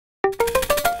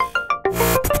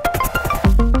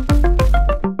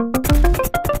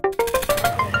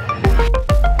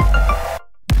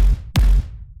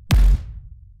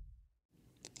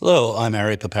Hello, I'm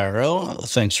Ari Paparo.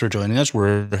 Thanks for joining us.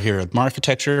 We're here at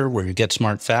Marketecture, where you get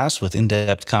smart fast with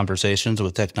in-depth conversations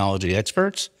with technology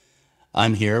experts.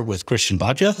 I'm here with Krishan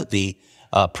Bhatia, the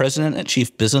President and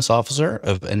Chief Business Officer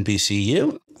of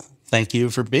NBCU. Thank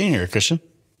you for being here, Krishan.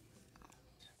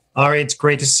 Ari, it's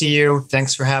great to see you.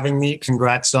 Thanks for having me.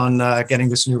 Congrats on getting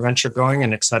this new venture going,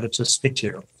 and excited to speak to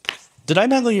you. Did I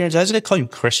not know your? I was going to call you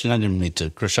Christian. I didn't mean to,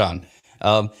 Krishan.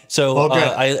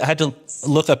 I had to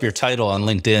look up your title on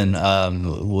LinkedIn,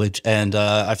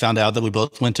 I found out that we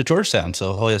both went to Georgetown.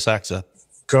 So Hoya Saxa.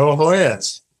 Go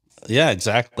Hoyas. Yeah,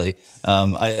 exactly.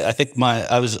 I think I'm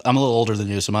a little older than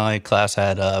you, so my class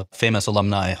had famous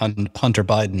alumni, Hunter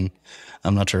Biden.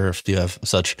 I'm not sure if you have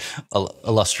such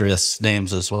illustrious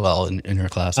names as well in your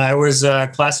class. I was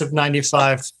class of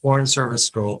 '95, Foreign Service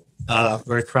School.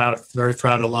 Very proud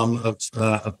alum of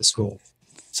the school.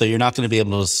 So you're not going to be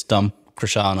able to stump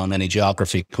Krishan on any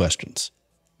geography questions.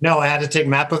 No, I had to take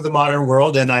map of the modern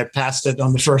world, and I passed it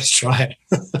on the first try.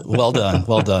 Well done.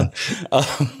 Well done.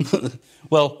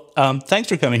 Thanks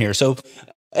for coming here. So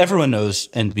everyone knows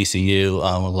NBCU,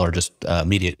 one of the largest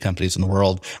media companies in the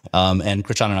world. And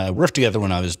Krishan and I worked together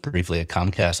when I was briefly at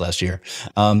Comcast last year.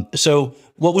 So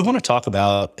what we want to talk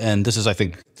about, and this is, I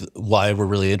think, why we're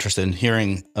really interested in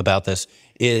hearing about this,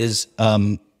 is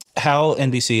how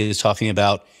NBC is talking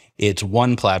about its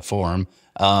one platform,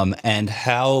 and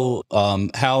how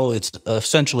it's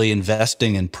essentially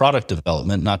investing in product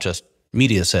development, not just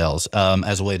media sales,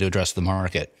 as a way to address the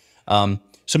market.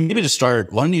 So maybe to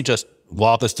start, why don't you just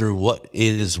walk us through what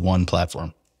is one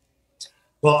platform?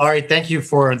 Well, Ari, thank you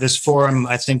for this forum.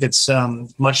 I think it's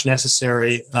much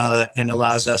necessary and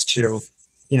allows us to,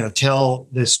 tell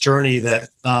this journey that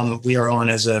we are on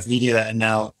as a media and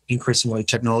now increasingly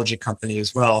technology company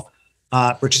as well.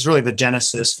 Which is really the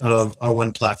genesis of our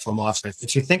one platform offering.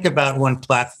 If you think about one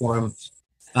platform,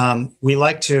 we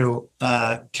like to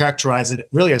characterize it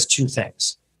really as two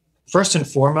things. First and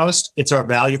foremost, it's our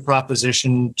value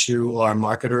proposition to our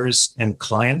marketers and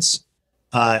clients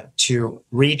to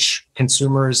reach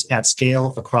consumers at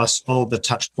scale across all the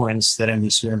touch points that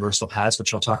NBCUniversal has,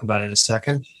 which I'll talk about in a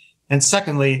second. And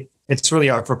secondly, it's really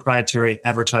our proprietary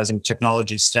advertising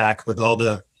technology stack with all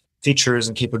the features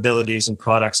and capabilities and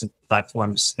products and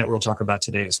platforms that we'll talk about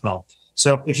today as well.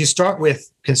 So if you start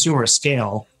with consumer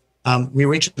scale, we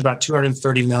reach about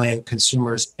 230 million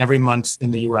consumers every month in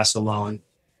the US alone,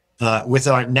 with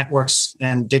our networks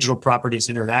and digital properties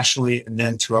internationally, and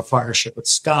then through our partnership with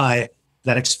Sky,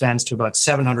 that expands to about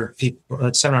 700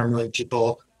 million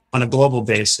people on a global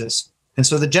basis. And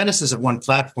so the genesis of one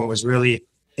platform was really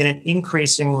in an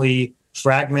increasingly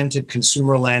fragmented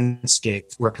consumer landscape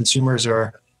where consumers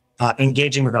are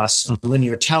engaging with us on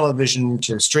linear television,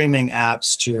 to streaming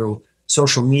apps, to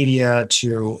social media,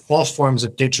 to all forms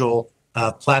of digital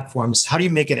platforms. How do you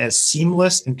make it as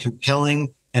seamless and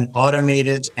compelling and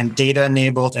automated and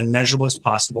data-enabled and measurable as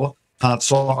possible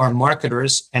for our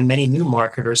marketers and many new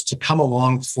marketers to come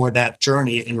along for that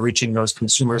journey in reaching those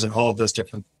consumers in all of those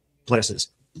different places?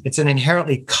 It's an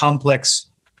inherently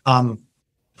complex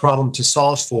problem to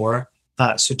solve for.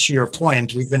 So to your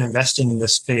point, we've been investing in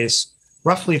this space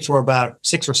roughly for about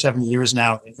 6 or 7 years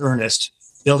now in earnest,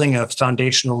 building a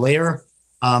foundational layer,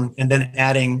 and then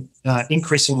adding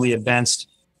increasingly advanced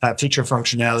feature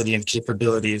functionality and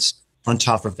capabilities on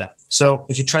top of that. So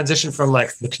if you transition from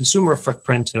like the consumer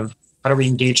footprint of how do we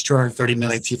engage 230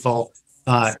 million people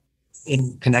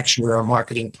in connection with our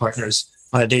marketing partners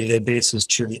on a day-to-day basis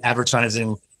to the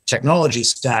advertising technology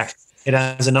stack, it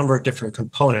has a number of different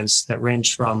components that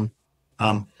range from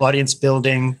audience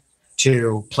building,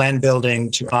 to plan building,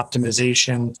 to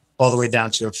optimization, all the way down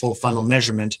to a full funnel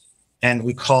measurement. And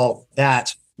we call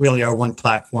that really our one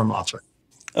platform offering.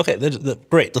 Okay,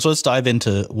 great. So let's dive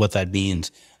into what that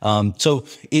means. Let's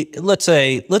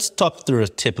talk through a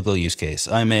typical use case.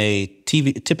 I'm a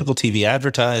typical TV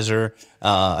advertiser.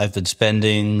 I've been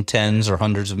spending tens or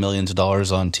hundreds of millions of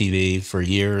dollars on TV for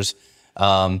years.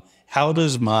 How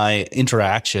does my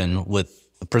interaction with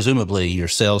presumably your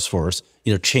sales force,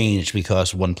 change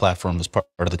because one platform is part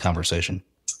of the conversation?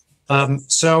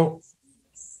 So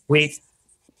we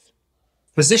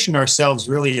position ourselves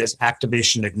really as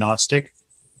activation agnostic,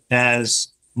 as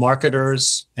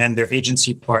marketers and their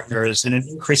agency partners, and an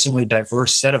increasingly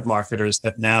diverse set of marketers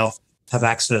that now have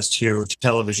access to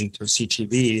television through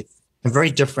CTV, and very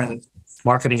different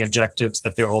marketing objectives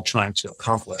that they're all trying to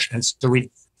accomplish. And so we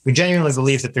genuinely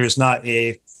believe that there's not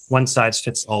a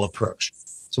one-size-fits-all approach.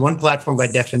 So one platform, by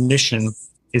definition,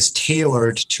 is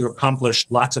tailored to accomplish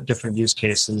lots of different use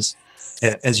cases,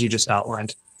 as you just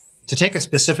outlined. To take a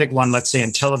specific one, let's say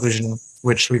in television,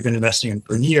 which we've been investing in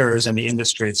for years, and the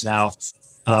industry is now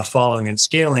following and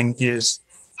scaling is,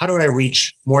 how do I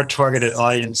reach more targeted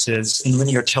audiences in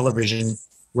linear television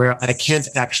where I can't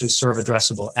actually serve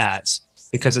addressable ads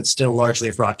because it's still largely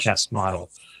a broadcast model?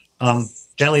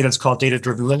 Generally, that's called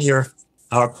data-driven linear.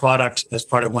 Our product, as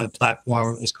part of one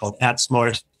platform, is called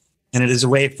AdSmart, and it is a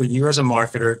way for you as a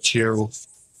marketer to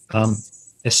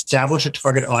establish a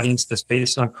target audience that's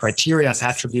based on criteria and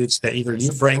attributes that either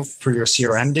you bring through your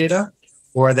CRM data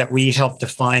or that we help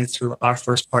define through our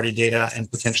first-party data and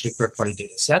potentially third-party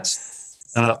data sets.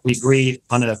 We agree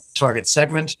on a target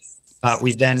segment.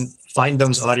 We then find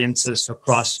those audiences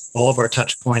across all of our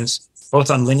touch points, both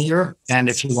on linear and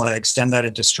if you want to extend that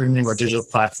into streaming or digital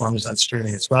platforms on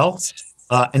streaming as well.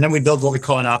 And then we build what we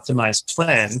call an optimized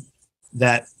plan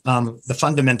that the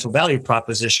fundamental value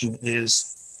proposition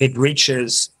is it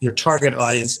reaches your target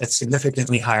audience at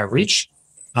significantly higher reach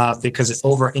because it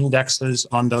over-indexes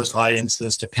on those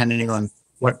audiences depending on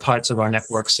what parts of our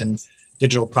networks and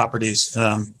digital properties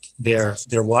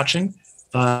they're watching.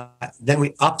 Then we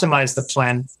optimize the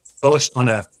plan both on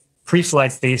a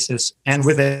pre-flight basis and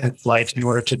within flight in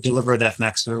order to deliver that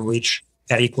maximum reach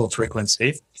at equal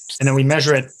frequency. And then we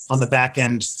measure it on the back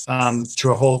end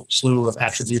through a whole slew of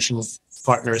attribution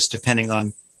partners, depending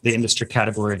on the industry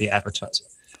category of the advertiser.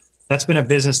 That's been a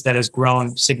business that has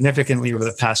grown significantly over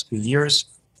the past few years.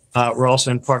 We're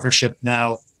also in partnership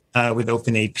now with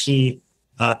OpenAP,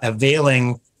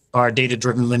 availing our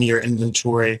data-driven linear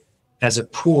inventory as a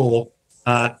pool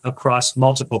across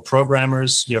multiple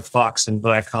programmers. You have Fox and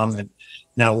Viacom and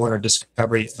now Warner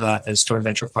Discovery as joint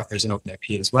venture partners in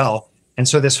OpenAP as well. And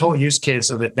so this whole use case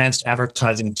of advanced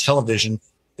advertising in television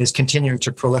is continuing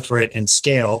to proliferate and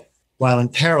scale, while in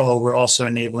parallel, we're also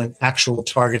enabling actual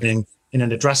targeting in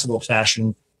an addressable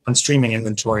fashion on streaming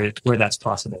inventory where that's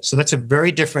possible. So that's a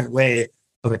very different way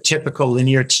of a typical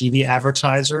linear TV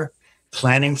advertiser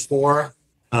planning for,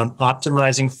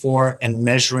 optimizing for, and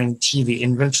measuring TV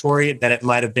inventory than it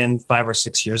might have been 5 or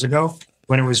 6 years ago,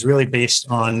 when it was really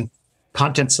based on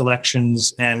content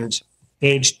selections and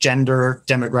age, gender,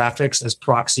 demographics as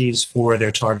proxies for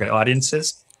their target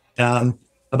audiences.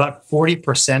 About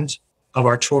 40% of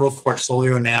our total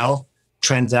portfolio now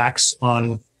transacts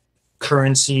on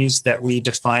currencies that we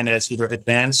define as either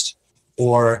advanced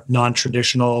or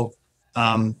non-traditional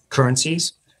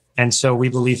currencies. And so we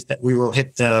believe that we will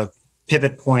hit the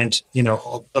pivot point,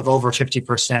 of over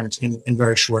 50% in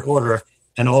very short order.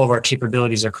 And all of our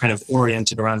capabilities are kind of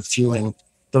oriented around fueling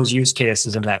those use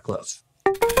cases and that growth.